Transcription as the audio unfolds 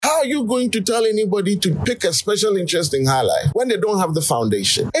are you going to tell anybody to pick a special interest in highlight when they don't have the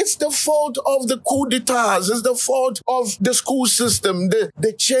foundation? It's the fault of the coup d'etats. It's the fault of the school system,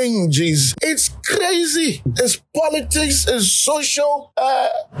 the changes. It's crazy. It's politics. It's social.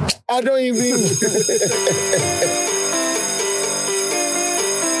 I don't even...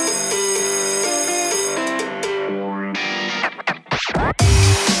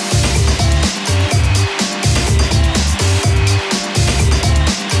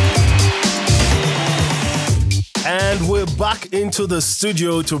 And we're back into the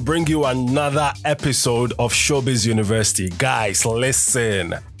studio to bring you another episode of Showbiz University. Guys,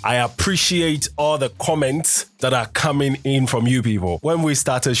 listen. I appreciate all the comments that are coming in from you people. When we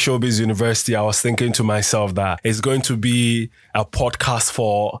started Showbiz University, I was thinking to myself that it's going to be a podcast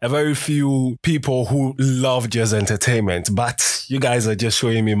for a very few people who love just entertainment. But you guys are just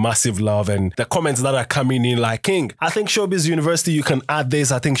showing me massive love, and the comments that are coming in like, King, I think Showbiz University, you can add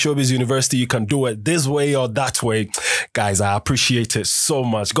this. I think Showbiz University, you can do it this way or that way. Guys, I appreciate it so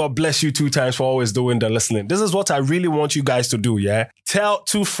much. God bless you 2 times for always doing the listening. This is what I really want you guys to do, yeah? Tell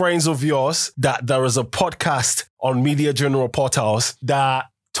 2 friends of yours that there is a podcast on Media General Portals that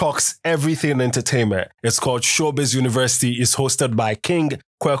talks everything entertainment. It's called Showbiz University. It's hosted by King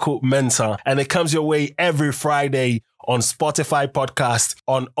Kwaku Mensa, and it comes your way every Friday on Spotify podcast,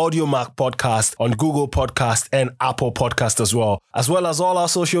 on AudioMac podcast, on Google podcast, and Apple podcast as well as all our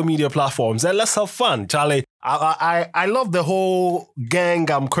social media platforms. And let's have fun, Charlie. I love the whole gang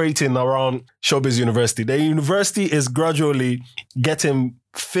I'm creating around Showbiz University. The university is gradually getting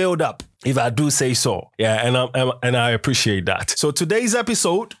filled up, if I do say so. Yeah, and I appreciate that. So today's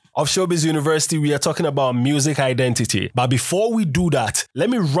episode of Showbiz University, we are talking about music identity. But before we do that, let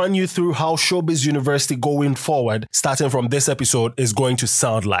me run you through how Showbiz University going forward, starting from this episode, is going to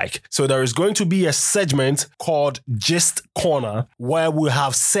sound like. So there is going to be a segment called Gist Corner, where we'll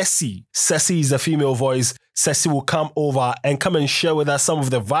have Ceci. Ceci is a female voice. Ceci will come over and come and share with us some of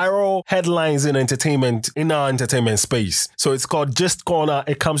the viral headlines in entertainment, in our entertainment space. So it's called Gist Corner.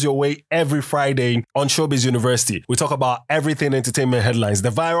 It comes your way every Friday on Showbiz University. We talk about everything entertainment headlines, the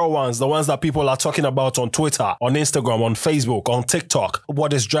viral ones, the ones that people are talking about on Twitter, on Instagram, on Facebook, on TikTok,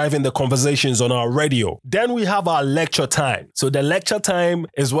 what is driving the conversations on our radio. Then we have our lecture time. So the lecture time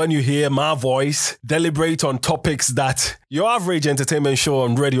is when you hear my voice deliberate on topics that your average entertainment show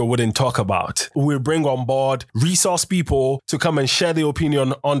on radio wouldn't talk about. We'll bring on board resource people to come and share their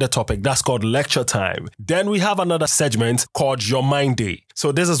opinion on the topic. That's called lecture time. Then we have another segment called Your Mind Day.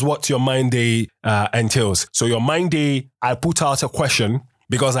 So this is what Your Mind Day entails. So Your Mind Day, I put out a question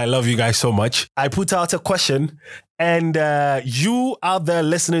because I love you guys so much. I put out a question, and you out there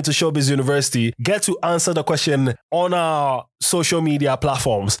listening to Showbiz University get to answer the question on our social media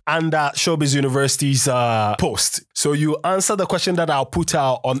platforms under Showbiz University's post. So you answer the question that I'll put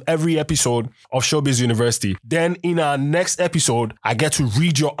out on every episode of Showbiz University. Then in our next episode, I get to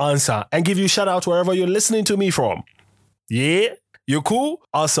read your answer and give you a shout out wherever you're listening to me from. Yeah? You cool?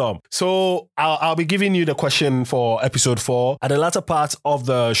 Awesome. So I'll be giving you the question for episode 4 at the latter part of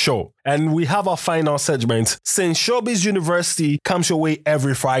the show. And we have our final segment. Since Showbiz University comes your way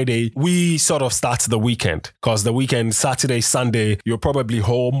every Friday, we sort of start the weekend. Because the weekend, Saturday, Sunday, you're probably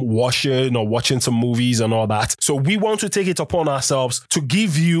home washing or watching some movies and all that. So we want to take it upon ourselves to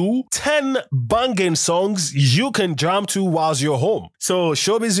give you 10 banging songs you can jam to whilst you're home. So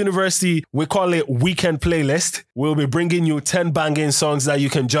Showbiz University, we call it Weekend Playlist. We'll be bringing you 10 banging songs that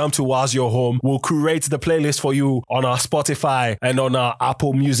you can jam to whilst you're home. We'll curate the playlist for you on our Spotify and on our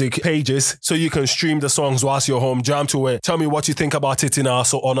Apple Music pages, so you can stream the songs whilst you're home, jam to it, tell me what you think about it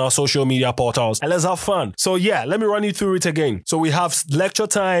on our social media portals, and let's have fun. So yeah, let me run you through it again. So we have lecture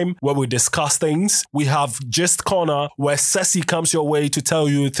time where we discuss things. We have Gist Corner where Ceci comes your way to tell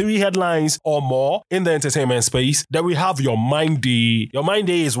you 3 headlines or more in the entertainment space. Then we have Your Mind Day. Your Mind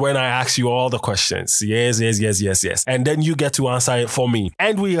Day is when I ask you all the questions. Yes. And then you get to answer it for me.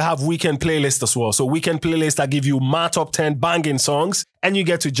 And we have Weekend Playlist as well. So Weekend Playlist, I give you my top 10 banging songs, and you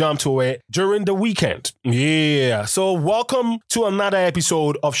get to jump to it during the weekend. Yeah. So welcome to another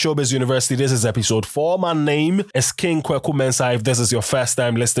episode of Showbiz University. This is episode 4. My name is King Kwaku Mensa. If this is your first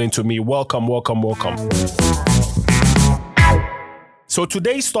time listening to me, welcome. So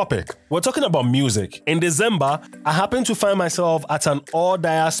today's topic, we're talking about music. In December, I happened to find myself at an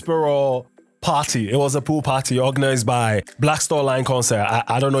all-diaspora party. It was a pool party organized by Black Star Line Concert.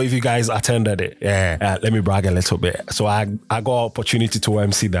 I don't know if you guys attended it. Yeah, let me brag a little bit. So I got opportunity to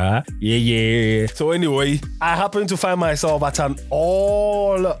MC that. Yeah. So anyway, I happened to find myself at an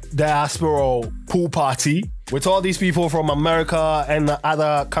all diaspora pool party with all these people from America and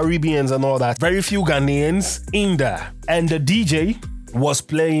other Caribbeans and all that. Very few Ghanaians in there. And the DJ was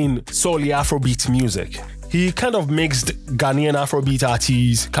playing solely Afrobeat music. He kind of mixed Ghanaian Afrobeat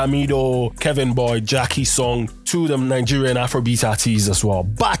artists, Kamido, Kevin Boy, Jackie Song, to the Nigerian Afrobeat artists as well.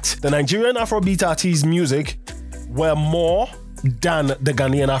 But the Nigerian Afrobeat artists' music were more than the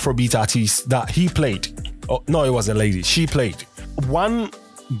Ghanaian Afrobeat artists that he played. Oh, no, it was a lady. She played. One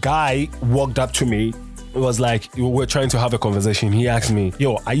guy walked up to me. It was like, we were trying to have a conversation. He asked me,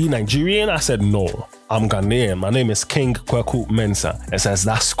 yo, are you Nigerian? I said, no, I'm Ghanaian. My name is King Kwaku Mensa. He says,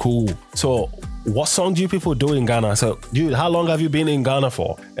 that's cool. So what song do you people do in Ghana? I said, dude, how long have you been in Ghana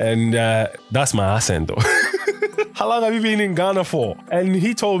for? And that's my accent though. How long have you been in Ghana for? And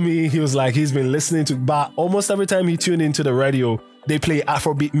he told me, he was like, he's been listening to, but almost every time he tuned into the radio, they play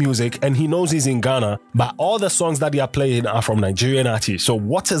Afrobeat music, and he knows he's in Ghana, but all the songs that they are playing are from Nigerian artists. So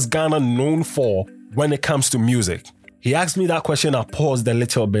what is Ghana known for when it comes to music? He asked me that question. I paused a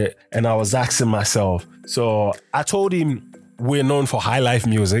little bit and I was asking myself. So I told him we're known for high life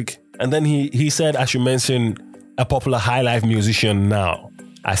music. And then he said I should mention a popular high life musician now.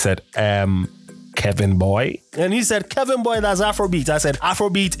 I said, Kevin Boy. And he said, Kevin Boy, that's Afrobeat. I said,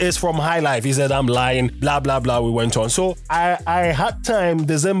 Afrobeat is from High Life. He said, I'm lying, blah, blah, blah. We went on. So I had time,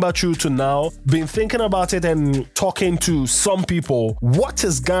 December through to now, been thinking about it and talking to some people. What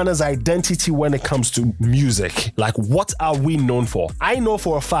is Ghana's identity when it comes to music? Like, what are we known for? I know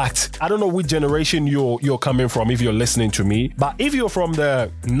for a fact, I don't know which generation you're coming from if you're listening to me, but if you're from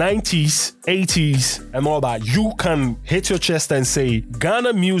the 90s, 80s, and all that, you can hit your chest and say,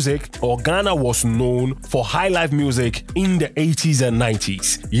 Ghana music or Ghana was known for high life music in the 80s and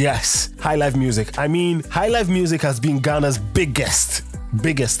 90s. Yes, high life music. I mean, high life music has been Ghana's biggest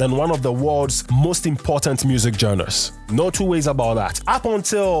and one of the world's most important music genres. No two ways about that. Up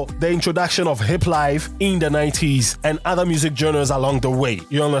until the introduction of hip life in the 90s and other music genres along the way.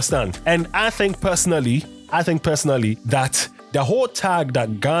 You understand? And I think personally that the whole tag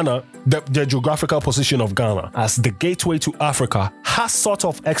that Ghana, the geographical position of Ghana as the gateway to Africa, has sort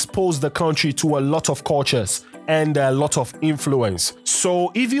of exposed the country to a lot of cultures and a lot of influence.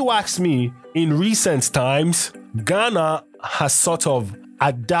 So if you ask me, in recent times, Ghana has sort of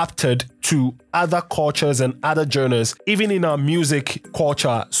adapted to other cultures and other genres, even in our music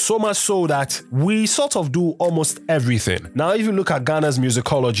culture, so much so that we sort of do almost everything. Now, if you look at Ghana's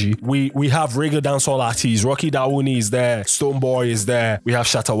musicology, we have reggae dancehall artists. Rocky Dawuni is there, Stonebwoy is there, we have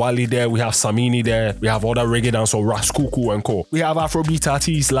Shatawale there, we have Samini there, we have other reggae dancehall, Raskuku and co. We have Afrobeat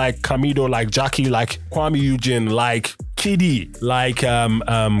artists like Kamido, like Jackie, like Kwame Eugene, like Kiddy, like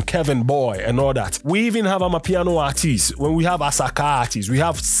Kevin Boy and all that. We even have Amapiano artists. When we have Asaka artists, we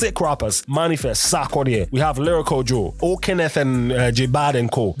have sick rappers, Manifest, Sarkodie, we have Lyrical Joe, O Kenneth and J-Bad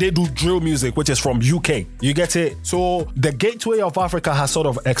and co. They do drill music, which is from UK. You get it? So the gateway of Africa has sort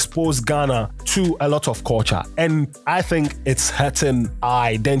of exposed Ghana to a lot of culture. And I think it's hurting our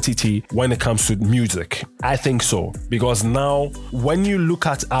identity when it comes to music. I think so. Because now, when you look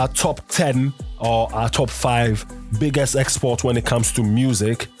at our top 10 or our top 5 biggest export when it comes to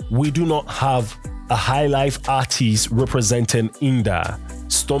music, we do not have a high life artist representing India.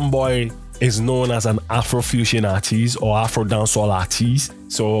 Stonebwoy is known as an Afrofusion artist or Afro dancehall artist.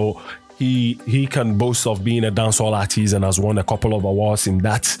 So he can boast of being a dancehall artist and has won a couple of awards in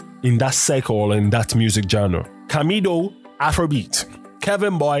that cycle, in that music genre. Kamido, Afrobeat.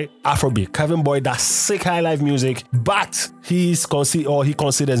 Kevin Boy, Afrobeat. Kevin Boy does sick high life music, but he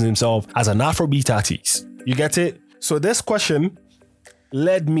considers himself as an Afrobeat artist. You get it? So this question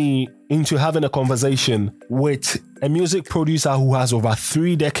led me into having a conversation with a music producer who has over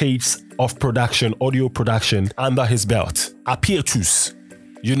 3 decades of production, audio production, under his belt. Appietus.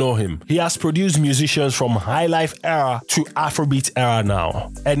 You know him. He has produced musicians from high life era to Afrobeat era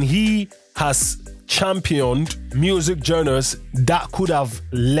now. And he has championed music genres that could have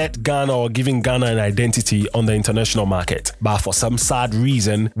let Ghana or given Ghana an identity on the international market. But for some sad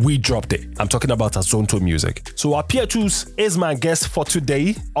reason, we dropped it. I'm talking about Azonto music. So Appietus is my guest for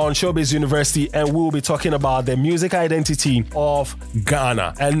today on Showbiz University, and we'll be talking about the music identity of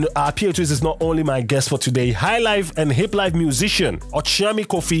Ghana. And Appietus is not only my guest for today, high life and hip life musician Okyeame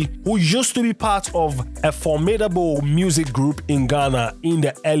Quophie, who used to be part of a formidable music group in Ghana in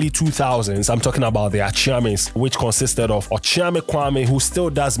the early 2000s. I'm talking about the Okyeames, which consisted of Okyeame Quophie, who still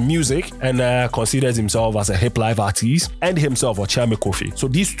does music and considers himself as a hip life artist, and himself, Okyeame Quophie. So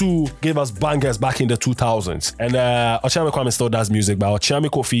these two gave us bangers back in the 2000s. And Okyeame Quophie still does music, but Okyeame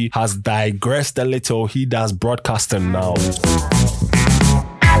Quophie has digressed a little. He does broadcasting now.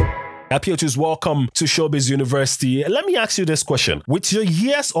 Appietus, welcome to Showbiz University. Let me ask you this question. With your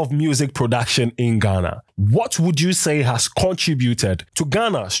years of music production in Ghana, what would you say has contributed to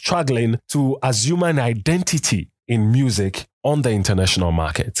Ghana struggling to assume an identity in music on the international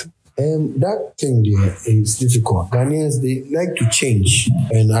market? That thing there is difficult. Ghanaians, they like to change.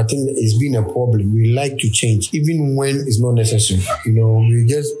 And I think it's been a problem. We like to change, even when it's not necessary. We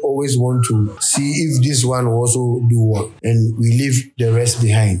just always want to see if this one will also do one. And we leave the rest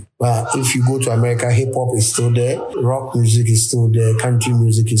behind. But if you go to America, hip-hop is still there. Rock music is still there. Country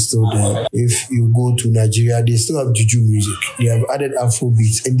music is still there. If you go to Nigeria, they still have juju music. They have added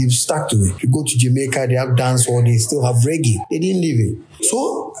Afrobeats and they've stuck to it. If you go to Jamaica, they have dancehall. They still have reggae. They didn't leave it.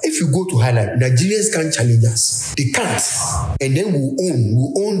 So if you go to Highlife, Nigerians can't challenge us. They can't. And then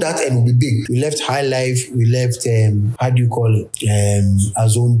we'll own that and we'll be big. We left Highlife. We left,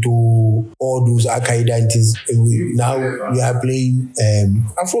 Azonto, all those Al-Qaeda and things. And now we are playing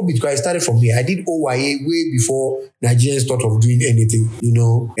Afrobeat. Because I started from here. I did OYA way before Nigerians thought of doing anything,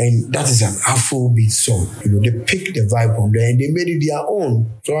 and that is an Afrobeat song. They picked the vibe from there and they made it their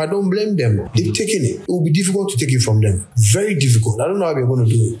own. So I don't blame them. They've taken it. It will be difficult to take it from them. Very difficult. I don't know how we're going to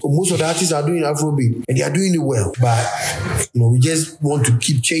do it. So most of the artists are doing Afrobeat and they are doing it well. But, we just want to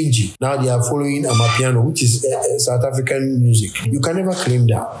keep changing. Now they are following Amapiano, which is South African music. You can never claim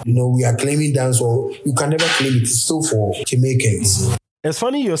that. We are claiming dancehall. You can never claim it. It's still for Jamaicans. It's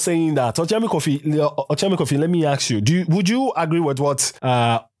funny you're saying that. Okyeame Quophie, let me ask you, would you agree with what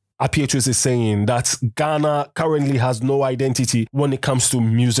Appietus is saying, that Ghana currently has no identity when it comes to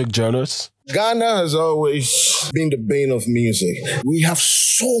music genres? Ghana has always been the bane of music. We have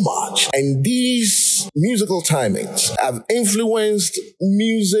so much, and these musical timings have influenced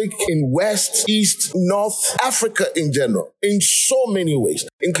music in West, East, North Africa in general, in so many ways,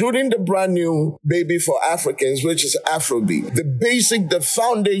 including the brand new Baby for Africans, which is Afrobeat. The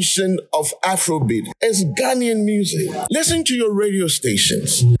foundation of Afrobeat is Ghanaian music. Listen to your radio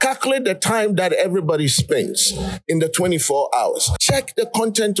stations. Calculate the time that everybody spends in the 24 hours. Check the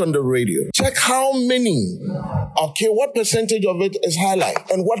content on the radio. Check how many, what percentage of it is Highlife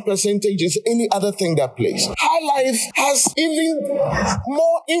and what percentage is any other thing that plays. Highlife has even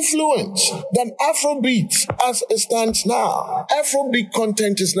more influence than Afrobeat as it stands now. Afrobeat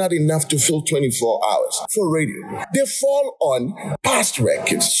content is not enough to fill 24 hours for radio. They fall on past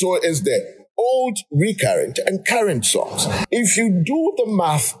records, so is the old, recurrent, and current songs. If you do the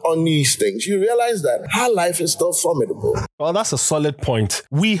math on these things, you realize that Highlife is still formidable. Well, that's a solid point.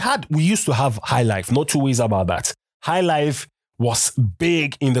 We used to have Highlife, no two ways about that. Highlife was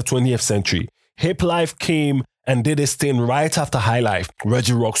big in the 20th century. Hip Life came and did his thing right after Highlife.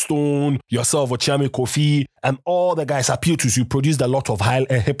 Reggie Rockstone, yourself, Okyeame Quophie, and all the guys, Appietus, you produced a lot of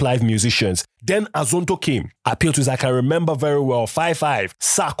hip life musicians. Then Azonto came. Appietus, I can remember very well, 5-5,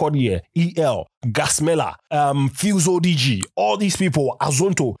 Sarkodie, EL, Gasmela, Fuse ODG, all these people,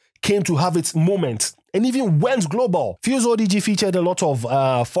 Azonto, came to have its moment and even went global. Fuse ODG featured a lot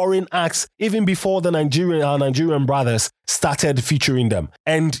of foreign acts even before our Nigerian brothers started featuring them.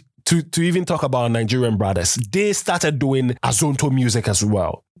 And to even talk about Nigerian brothers, they started doing Azonto music as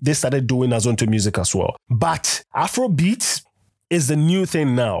well. But Afrobeat is the new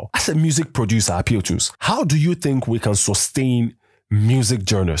thing now. As a music producer, Appietus, how do you think we can sustain music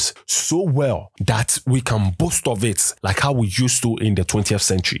genres so well that we can boast of it like how we used to in the 20th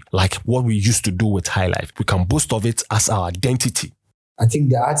century, like what we used to do with Highlife? We can boast of it as our identity. I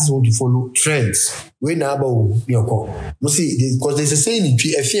think the artists want to follow trends. We now see, because there's a saying in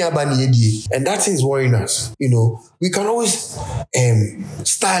and that thing is worrying us. We can always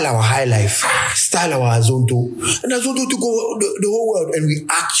style our Highlife, style our Azonto, and Azonto took over the whole world, and we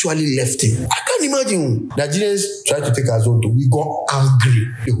actually left it. I can't imagine Nigerians tried to take Azonto. We got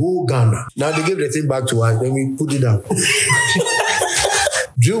angry, the whole Ghana. Now they gave the thing back to us, then we put it down.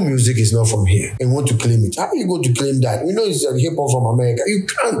 Drill music is not from here and want to claim it. How are you going to claim that? We know it's hip-hop from America. You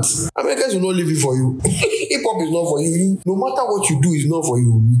can't. Americans will not leave it for you. Hip-hop is not for you. No matter what you do, it's not for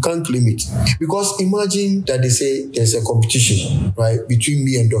you. You can't claim it. Because imagine that they say there's a competition, right, between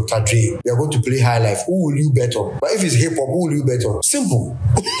me and Dr. Dre. We are going to play Highlife. Who will you bet on? But if it's hip-hop, who will you bet on? Simple.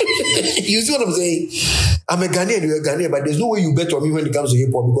 You see what I'm saying? I'm a Ghanaian, you're a Ghanaian, but there's no way you bet on me when it comes to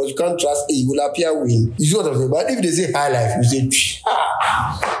hip-hop because you can't trust A. You will appear win. You see what I'm saying? But if they say Highlife, you say,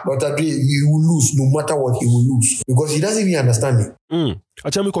 Dr. Dre, he will lose no matter what, he will lose because he doesn't even understand it.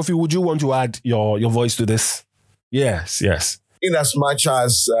 Okyeame Quophie, would you want to add your voice to this? Yes. in as much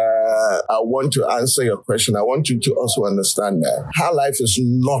as I want to answer your question, I want you to also understand that high life is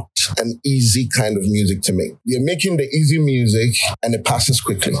not an easy kind of music to make. You're making the easy music and it passes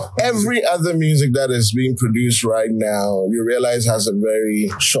quickly. Every other music that is being produced right now, you realize has a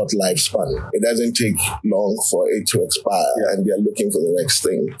very short lifespan. It doesn't take long for it to expire and they're looking for the next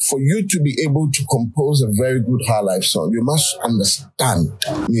thing. For you to be able to compose a very good high life song, you must understand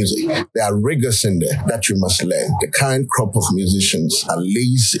music. There are rigors in there that you must learn. The current crop of musicians are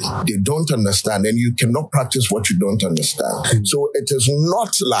lazy. They don't understand, and you cannot practice what you don't understand. So it is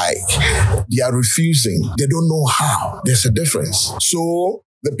not like they are refusing. They don't know how. There's a difference. So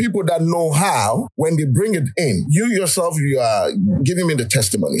the people that know how, when they bring it in, you yourself, you are giving me the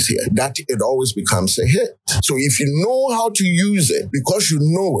testimonies here, that it always becomes a hit. So if you know how to use it, because you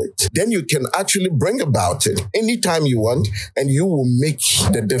know it, then you can actually bring about it anytime you want, and you will make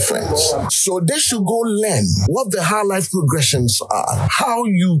the difference. So they should go learn what the high life progressions are, how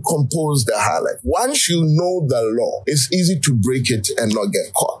you compose the high life. Once you know the law, it's easy to break it and not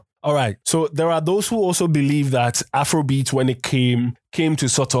get caught. All right. So there are those who also believe that Afrobeat, when it came to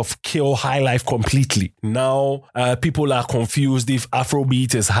sort of kill high life completely. Now, people are confused if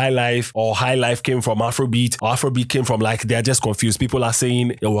Afrobeat is high life or high life came from Afrobeat or Afrobeat came from, like, they're just confused. People are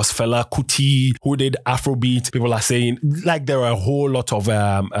saying it was Fela Kuti who did Afrobeat. People are saying, like, there are a whole lot of, there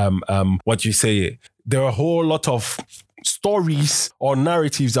are a whole lot of stories or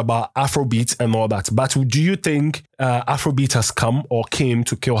narratives about Afrobeat and all that. But do you think Afrobeat has come or came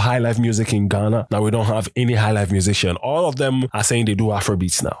to kill high life music in Ghana? Now we don't have any high life musician. All of them are saying they do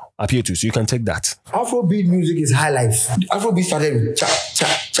Afrobeats now. Appietus, you can take that. Afrobeat music is high life. Afrobeat started with cha, cha,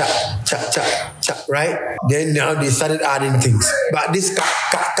 cha, cha, cha, cha, right? Then now they started adding things. But this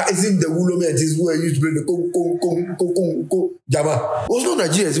ka isn't the Wulome, it is where I used to play the ko, Jama. It was not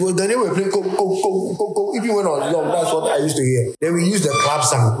Nigerians. It was the name we played ko. Even when I was young, that's what I used to hear. Then we used the clap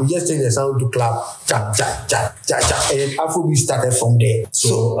sound. We just changed the sound to clap. Cha, cha, cha, cha, cha. And then Afrobeat started from there.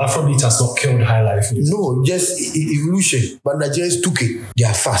 So Afrobeat has not killed high life? No, just evolution. But Nigerians took it. They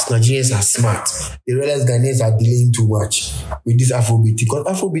are fast. Nigerians are smart. They realize Ghanaians are delaying too much with this Afrobeat. Because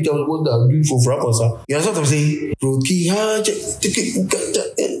Afrobeat was what they are doing for Fraposa. You know what I'm saying?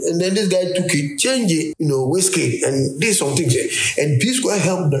 And then this guy took it, changed it, whiskey, and did some things. And Peace Corps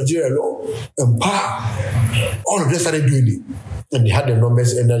helped Nigeria a lot. And all of them started doing it. And they had the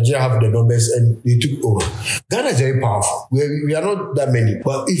numbers, and Nigeria have the numbers, and they took over. Ghana is very powerful. We are not that many.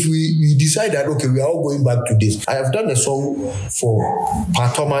 But if we decide that, okay, we are all going back to this. I have done a song for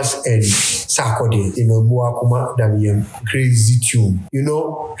Pa Thomas and Sarkodie, Moakuma Damien, crazy tune.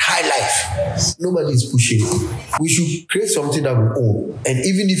 High life. Nobody is pushing. We should create something that we own. And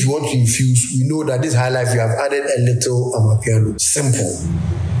even if you want to infuse, we know that this high life, you have added a little amapiano. Simple.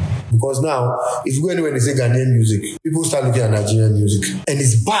 Because now, if you go anywhere and they say Ghanaian music, people start looking at Nigerian music. And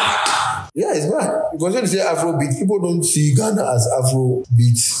it's bad. Yeah, it's bad. Because when they say Afrobeat, people don't see Ghana as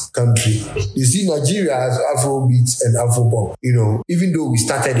Afrobeat country. They see Nigeria as Afrobeat and Afropop. Even though we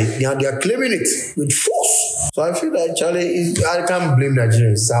started it, they are claiming it with force. So I feel that, Charlie, I can't blame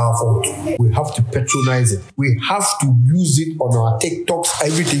Nigerians. It's our fault. We have to patronize it. We have to use it on our TikToks,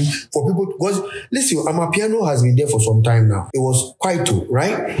 everything, for people. Because, listen, Amapiano has been there for some time now. It was Kwaito,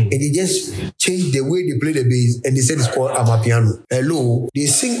 right? And they just changed the way they play the bass, and they said it's called Amapiano. Hello, they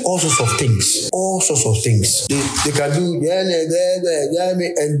sing all sorts of things. All sorts of things. They can do,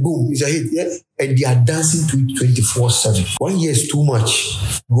 and boom, it's a hit. Yeah? And they are dancing to it 24/7. 1 year is too much.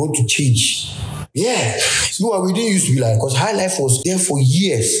 We want to change. Yeah. No, we didn't used to be like, because high life was there for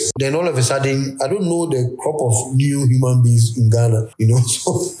years. Then all of a sudden, I don't know the crop of new human beings in Ghana,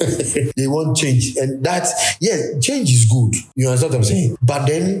 so they want change. And change is good. You understand what I'm saying? But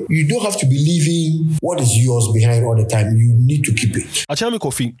then you don't have to be leaving what is yours behind all the time. You need to keep it. Okyeame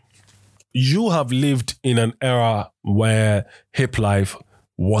Quophie, you have lived in an era where hip life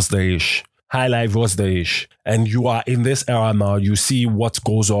was the ish. High life was the ish. And you are in this era now. You see what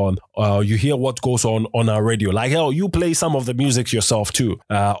goes on. You hear what goes on our radio. Like, hell, you play some of the music yourself too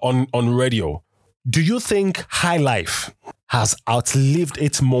on radio. Do you think high life has outlived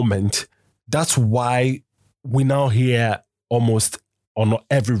its moment? That's why we now hear almost on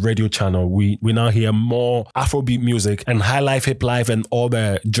every radio channel, we now hear more Afrobeat music, and high life, hip life, and all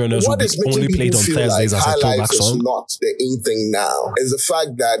the genres will be only played on Thursdays as a throwback song. Is not the in thing now. It's the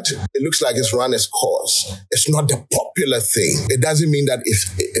fact that it looks like it's run its course. It's not the popular thing. It doesn't mean that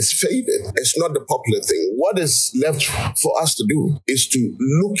it's faded. It's not the popular thing. What is left for us to do is to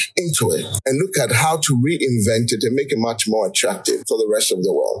look into it and look at how to reinvent it and make it much more attractive for the rest of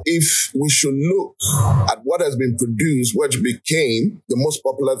the world. If we should look at what has been produced, which became the most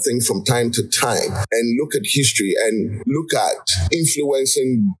popular thing from time to time and look at history and look at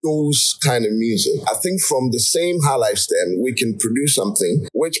influencing those kind of music, I think from the same high life stem, we can produce something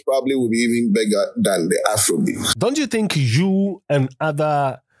which probably will be even bigger than the Afrobeat. Don't you think you and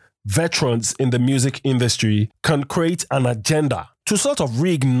other veterans in the music industry can create an agenda to sort of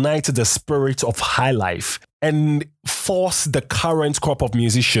reignite the spirit of high life and force the current crop of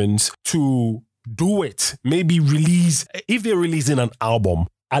musicians to do it? Maybe release, if they're releasing an album,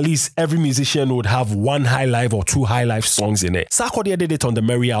 at least every musician would have one high life or two high life songs in it. Sarkodie did it on the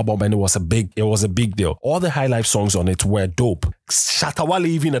Mary album and it was a big deal. All the high life songs on it were dope. Shatta Wale,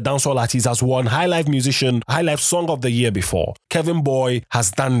 even a dancehall artist, has won high life musician, high life song of the year before. Kevin Boy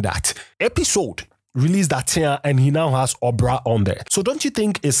has done that. Episode released that here and he now has Obra on there. So don't you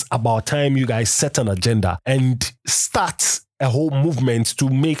think it's about time you guys set an agenda and start a whole movement to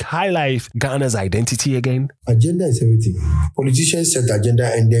make high life Ghana's identity again? Agenda is everything. Politicians set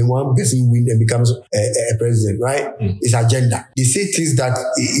agenda and then one person wins and becomes a president, right? It's agenda. They say things that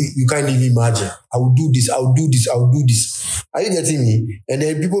you can't even imagine. I will do this, I'll do this, I'll do this. Are you getting me? And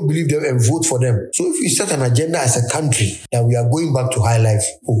then people believe them and vote for them. So if you set an agenda as a country that we are going back to high life,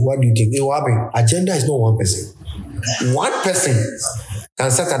 what do you think? It will happen. Agenda is not one person. One person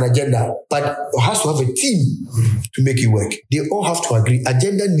can set an agenda, but has to have a team to make it work. They all have to agree.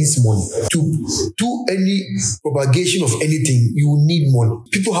 Agenda needs money. To do any propagation of anything, you will need money.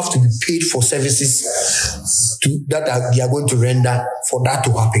 People have to be paid for services they are going to render for that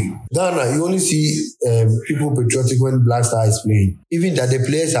to happen. Ghana, you only see people patriotic when Black Star is playing. Even that the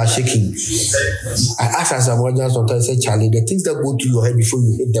players are shaking. I ask as a manager sometimes, I say, Charlie, the things that go through your head before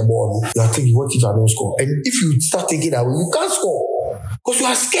you hit the ball, you are thinking, what if I don't score? And if you start thinking that way, you can't score. Because you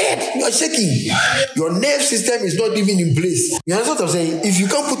are scared, you are shaking. Your nerve system is not even in place. You understand what I'm saying? If you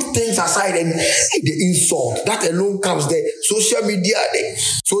can't put things aside and the insult, that alone comes there. Social media,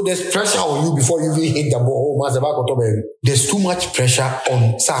 so there's pressure on you before you even hit the ball. There's too much pressure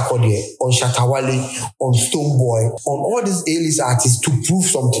on Sarkodie, on Shatta Wale, on Stonebwoy, on all these A-list artists to prove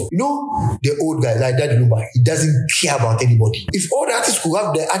something. You know, the old guy like that Lumba, he doesn't care about anybody. If all the artists could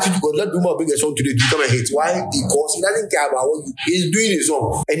have the attitude, let Lumba bring a song today to come and hit. Why? Because he doesn't care about what he's doing his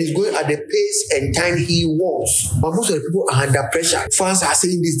song and he's going at the pace and time he wants. But most of the people are under pressure. Fans are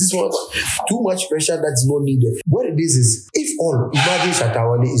saying this one, too much pressure that's not needed. What it is if imagine Shatta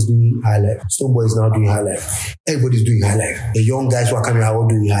Wale is doing high life, Stonebwoy is now doing high life, everybody's doing high life. The young guys who are coming out are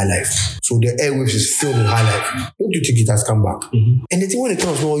doing high life. So the airwaves is filled with high life. Don't you think it has come back? And the thing when it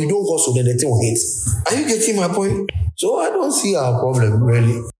comes, no, you don't hustle, then the thing will hit. Are you getting my point? So I don't see our problem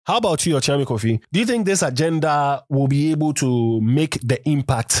really. How about you, Okyeame Quophie? Do you think this agenda will be able to make the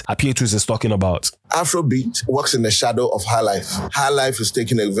impact Appietus is talking about? Afrobeat works in the shadow of high life. High life is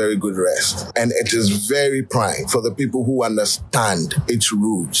taking a very good rest. And it is very prime for the people who understand its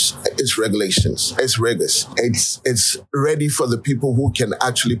rules, its regulations, its rigors. It's ready for the people who can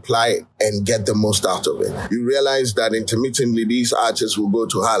actually apply and get the most out of it. You realize that intermittently these artists will go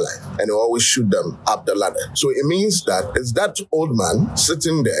to high life and they always shoot them up the ladder. So it means that it's that old man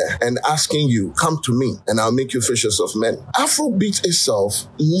sitting there and asking you, come to me and I'll make you fishers of men. Afrobeat itself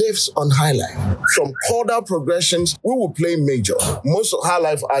lives on high life. From chordal progressions, we will play major. Most of high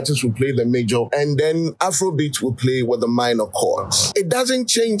life artists will play the major and then Afrobeat will play with the minor chords. It doesn't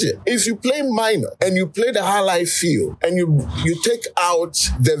change it. If you play minor and you play the high life feel and you take out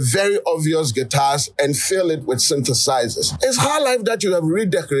the very obvious guitars and fill it with synthesizers, it's high life that you have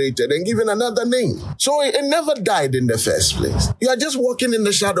redecorated and given another name. So it never died in the first place. You are just walking in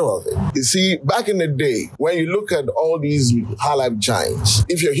the shadow of it. You see, back in the day, when you look at all these high life giants,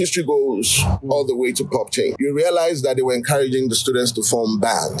 if your history goes all the way to Pop Chain, you realize that they were encouraging the students to form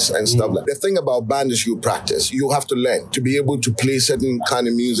bands and stuff like that. The thing about band is you practice. You have to learn to be able to play certain kind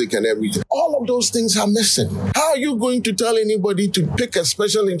of music and everything. All of those things are missing. How are you going to tell anybody to pick a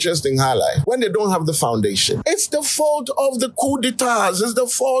special interest in high life when they don't have the foundation? It's the fault of the coup d'etats. It's the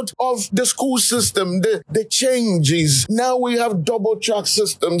fault of the school system, the changes. Now we have double track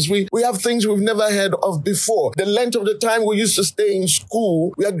systems. We have things we've never heard of before. The length of the time we used to stay in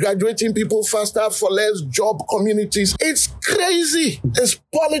school, we are graduating people faster for less job communities. It's crazy. It's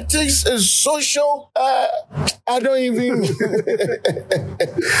politics, it's social. I don't even...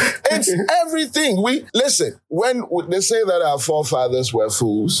 It's everything. Listen, when they say that our forefathers were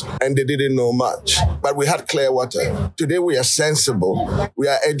fools and they didn't know much, but we had clear water. Today we are sensible. We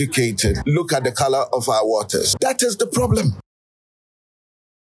are educated. Look at the color of our waters. That is the problem.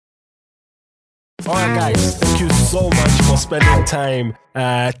 All right, guys, thank you so much for spending time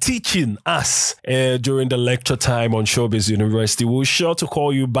teaching us during the lecture time on Showbiz University. We're sure to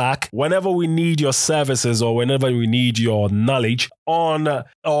call you back whenever we need your services or whenever we need your knowledge on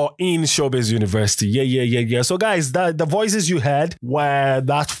or in Showbiz University. Yeah. So guys, the voices you heard were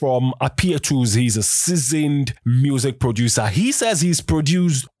that from Appietus. He's a seasoned music producer. He says he's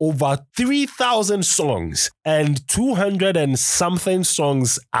produced over 3,000 songs and 200 and something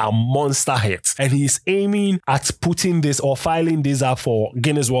songs are monster hits. And he's aiming at putting this or filing this up for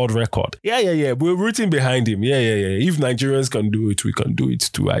Guinness World Record. Yeah. We're rooting behind him. Yeah. If Nigerians can do it, we can do it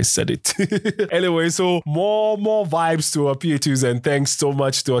too. I said it. Anyway, so more vibes to Appietus, and thanks so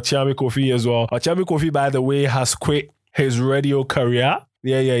much to Okyeame Quophie as well. Okyeame Quophie, by the way, has quit his radio career.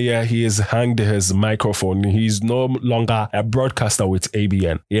 Yeah. He has hanged his microphone. He's no longer a broadcaster with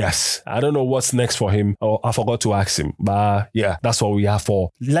ABN. Yes. I don't know what's next for him. Oh, I forgot to ask him. But yeah, that's what we have for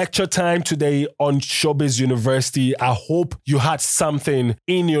lecture time today on Showbiz University. I hope you had something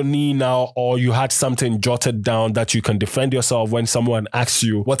in your knee now, or you had something jotted down that you can defend yourself when someone asks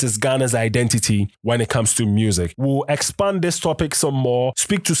you what is Ghana's identity when it comes to music. We'll expand this topic some more,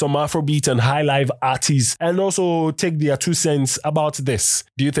 speak to some Afrobeat and high life artists, and also take their 2 cents about this.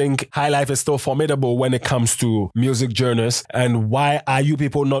 Do you think high life is still formidable when it comes to music journeys? And why are you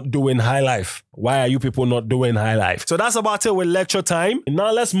people not doing high life? So that's about it with lecture time.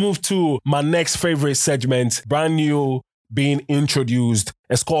 Now let's move to my next favorite segment, brand new, being introduced.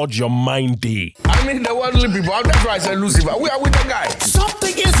 It's called Your Mind Day. I mean, the worldly people. That's why I said Lucifer. We are with the guy.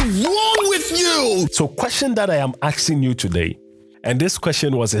 Something is wrong with you. So, question that I am asking you today, and this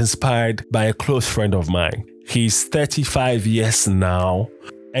question was inspired by a close friend of mine. He's 35 years now,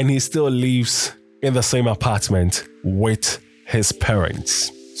 and he still lives in the same apartment with his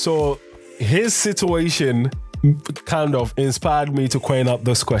parents. So his situation kind of inspired me to coin up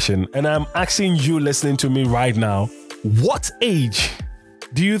this question. And I'm asking you listening to me right now, what age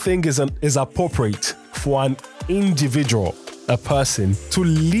do you think is appropriate for an individual, a person, to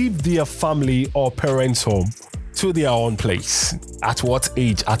leave their family or parents' home to their own place? At what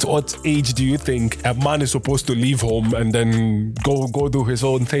age? At what age do you think a man is supposed to leave home and then go do his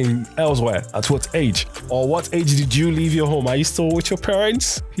own thing elsewhere? At what age? Or what age did you leave your home? Are you still with your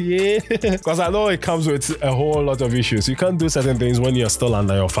parents? Yeah. Because I know it comes with a whole lot of issues. You can't do certain things when you're still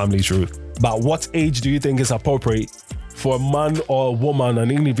under your family's roof. But what age do you think is appropriate for a man or a woman,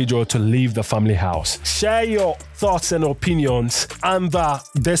 an individual, to leave the family house? Share your thoughts and opinions under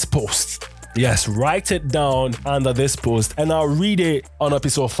this post. Yes, write it down under this post and I'll read it on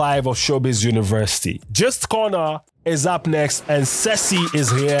episode 5 of Showbiz University. Just Corner is up next and Ceci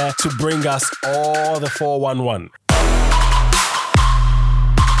is here to bring us all the 411.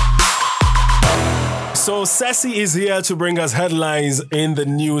 So Ceci is here to bring us headlines in the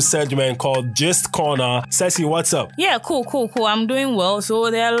new segment called Just Corner. Ceci, what's up? Yeah, cool. I'm doing well.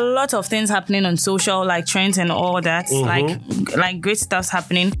 So there are a lot of things happening on social, like trends and all that. Like great stuff's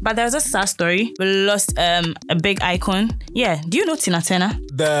happening. But there's a sad story. We lost a big icon. Yeah, do you know Tina Turner?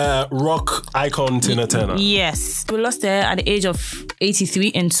 The rock icon Tina Turner. Yes. We lost her at the age of 83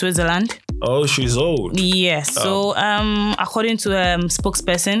 in Switzerland. Oh, she's old. Yes. So, according to a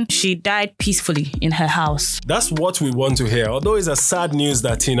spokesperson, she died peacefully in her house. That's what we want to hear. Although it's a sad news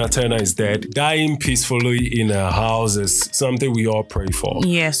that Tina Turner is dead, dying peacefully in her house is something we all pray for.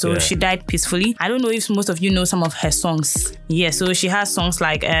 Yeah, so she died peacefully. I don't know if most of you know some of her songs. Yeah, so she has songs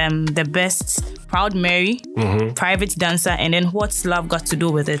like The Best, Proud Mary, Private Dancer, and then What's Love Got to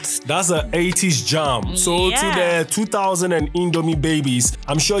Do With It? That's an 80s jam. So to the 2000 and Indomie babies,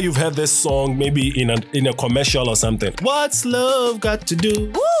 I'm sure you've heard this song maybe in a commercial or something. What's love got to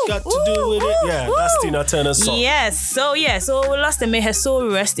do? Do with it? Yeah, that's Tina Turner's song. Yes. So we lost her. May her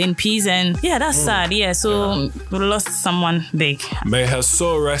soul rest in peace. And yeah, that's sad. Yeah. So we lost someone big. May her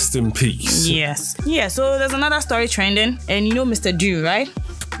soul rest in peace. Yes. Yeah. So there's another story trending, and you know Mr. Drew, right?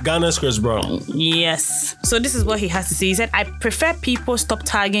 Ghana's Chris Brown. Yes. So this is what he has to say. He said, I prefer people stop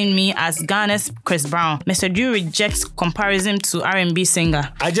tagging me as Ghana's Chris Brown. Mr. Drew rejects comparison to R&B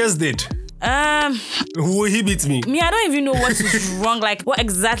singer. I just did. Will he beat me? I don't even know what is wrong. Like, what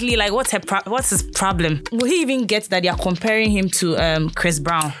exactly? Like, what's his problem? Will he even get that you're comparing him to Chris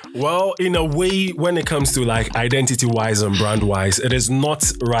Brown? Well, in a way, when it comes to like identity-wise and brand-wise, it is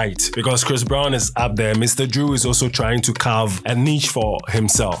not right because Chris Brown is up there. Mr. Drew is also trying to carve a niche for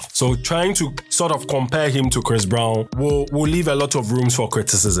himself. So trying to sort of compare him to Chris Brown will leave a lot of rooms for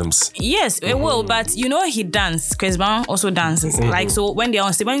criticisms. Yes, it will. But you know he dances. Chris Brown also dances. Like, so when they're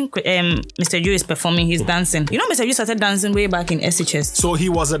on stage, when Mr. Drew is performing, he's dancing. You know, Mr. Drew started dancing way back in SHS. So he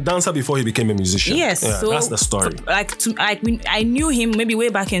was a dancer before he became a musician. Yes, yeah, so that's the story. I knew him maybe way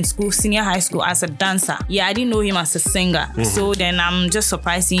back in school, senior high school, as a dancer. Yeah, I didn't know him as a singer. So then I'm just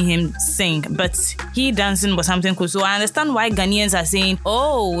surprised seeing him sing. But he dancing was something cool. So I understand why Ghanaians are saying,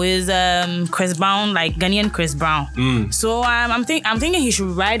 "Oh, is Chris Brown like Ghanaian Chris Brown?" So I'm thinking he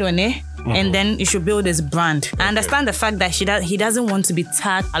should ride on it. And then he should build his brand. I understand the fact that he doesn't want to be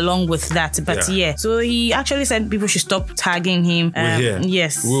tagged along with that. But yeah. So he actually said people should stop tagging him.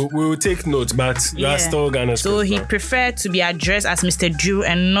 Yes. We'll take note, but you are still Ghana's. So he preferred to be addressed as Mr. Drew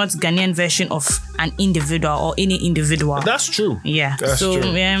and not Ghanaian version of an individual or any individual. That's true. Yeah. That's true.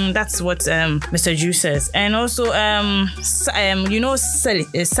 That's what Mr. Drew says. And also you know Sally.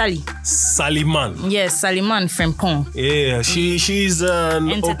 Saliman. Yes, Saliman from Pong. Yeah, she's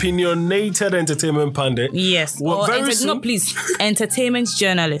an opinionated entertainment pundit. Yes. Well, please. Entertainment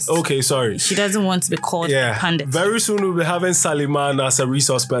journalist. Okay, sorry. She doesn't want to be called pundit. Very soon we'll be having Saliman as a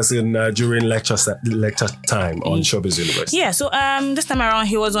resource person during lecture time on Showbiz University. Yeah, so this time around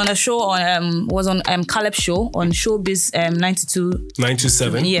he was on a show on Caleb's show on Showbiz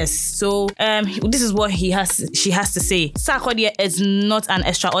 927. Yes. So this is what she has to say. Sarkodie is not an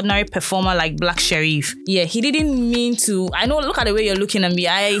extraordinary performer like Black Sherif. Yeah, he didn't mean to. I know. Look at the way you're looking at me.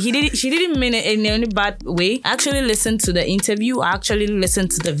 She didn't mean it in any bad way. I actually listened to the interview. I actually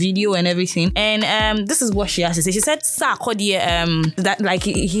listened to the video and everything. And this is what she has to say. She said Sarkodie that like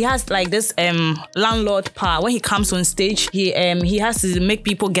he has like this landlord power. When he comes on stage, he has to make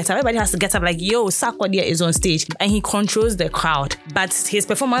people get up. Everybody has to get up like, yo, Sarkodie is on stage. And he controls the crowd. But his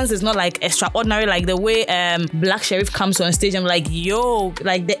performance is not like extraordinary like the way Black Sherif comes on stage and like, yo,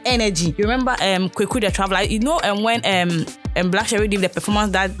 like the energy. You remember Kwaku the Traveler? You know, when Black Sherif did the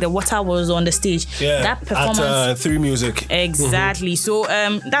performance that the water was on the stage. Yeah, that performance at 3 Music. Exactly. So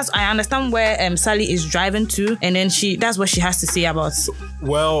I understand where Sally is driving to, and then that's what she has to say about.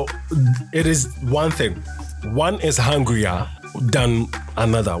 Well, it is one thing. One is hungrier than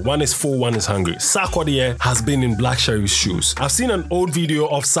another. One is full, one is hungry. Sarkodie has been in Black Sherif's shoes. I've seen an old video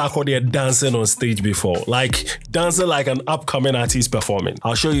of Sarkodie dancing on stage before, like dancing like an upcoming artist performing.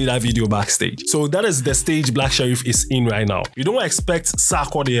 I'll show you that video backstage. So that is the stage Black Sherif is in right now. You don't expect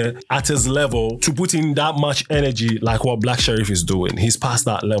Sarkodie at his level to put in that much energy like what Black Sherif is doing. He's past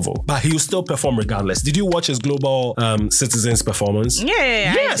that level, but he'll still perform regardless. Did you watch his Global Citizens performance?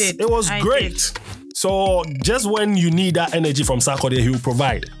 Yeah, yes, I did. It was great. So just when you need that energy from Sarkodie, he will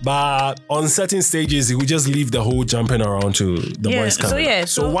provide. But on certain stages, he will just leave the whole jumping around to the boys coming.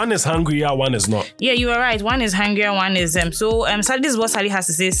 So one is hungrier, one is not. Yeah, you are right. One is hungrier, one is this is what Sally has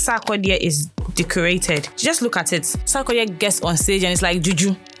to say. Sarkodie is decorated. Just look at it. Sarkodie gets on stage and it's like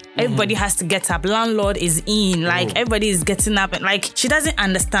juju. Everybody has to get up. Landlord is in. Like, everybody is getting up. And, like, she doesn't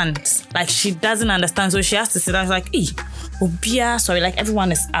understand. So she has to sit down. She's like, Obia, sorry, like,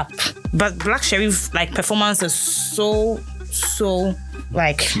 everyone is up. But Black Sherif, like, performance is so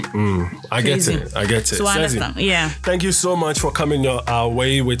like I get it. So I understand. Yeah. Thank you so much for coming our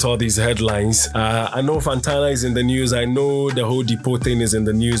way with all these headlines. I know Fantana is in the news. I know the whole depot thing is in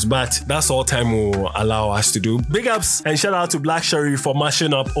the news, but that's all time will allow us to do. Big ups and shout out to Black Sherif for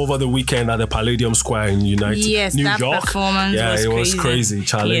mashing up over the weekend at the Palladium Square in New York. That performance was crazy,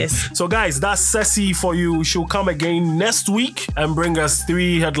 Charlie. Yes. So guys, that's Ceci for you. She'll come again next week and bring us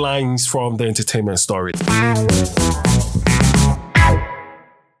 3 headlines from the entertainment story.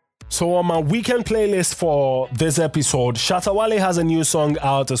 So on my weekend playlist for this episode, Shatta Wale has a new song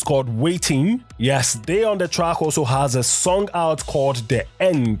out. It's called Waiting. Yes, Day on the Track also has a song out called The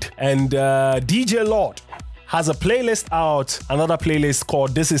End. And DJ Lord has a playlist out, another playlist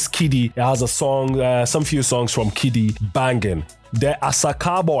called This Is Kiddy. It has a song, some few songs from Kiddy banging. The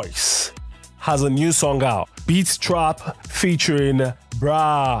Asaka Boys has a new song out. Beats Trap featuring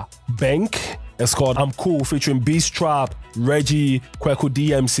Bra Bank. It's called I'm Cool featuring Beast Trap, Reggie, Kwaku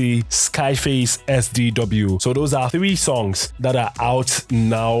DMC, Skyface, SDW. So those are 3 songs that are out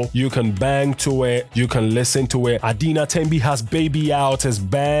now. You can bang to it. You can listen to it. Adina Tembi has Baby out. It's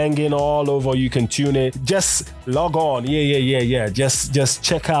banging all over. You can tune it. Just log on. Yeah. Just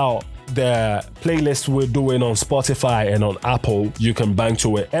check out the playlist we're doing on Spotify and on Apple. You can bang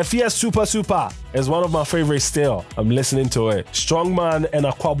to it. FES Super is one of my favorites still. I'm listening to it. Strongman and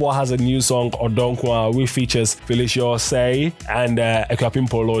Akwabwa has a new song, Odonkwa, which features Felicia Osei and Ekapim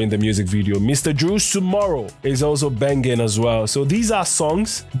Polo in the music video. Mr. Drew's Tomorrow is also banging as well. So these are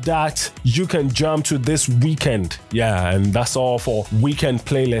songs that you can jam to this weekend. Yeah, and that's all for weekend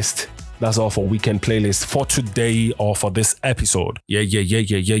playlist That's all for Weekend Playlist for today or for this episode.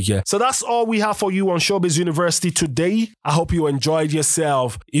 Yeah. So that's all we have for you on Showbiz University today. I hope you enjoyed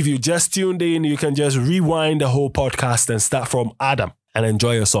yourself. If you just tuned in, you can just rewind the whole podcast and start from Adam and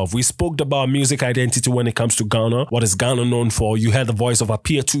enjoy yourself. We spoke about music identity when it comes to Ghana. What is Ghana known for? You heard the voice of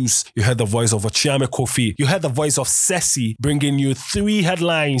Appietus. You heard the voice of Okyeame Quophie. You heard the voice of Ceci bringing you 3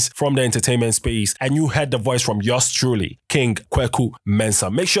 headlines from the entertainment space. And you heard the voice from yours truly, King Kwaku Mensa.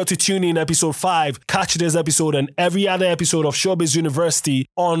 Make sure to tune in episode 5. Catch this episode and every other episode of Showbiz University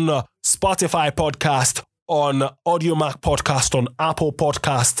on Spotify podcast, on Audiomack Podcast, on Apple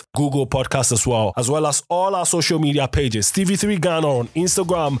Podcast, Google Podcast as well as all our social media pages. TV3 Ghana on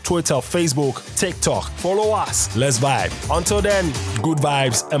Instagram, Twitter, Facebook, TikTok. Follow us. Let's vibe. Until then, good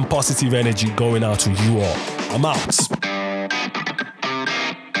vibes and positive energy going out to you all. I'm out.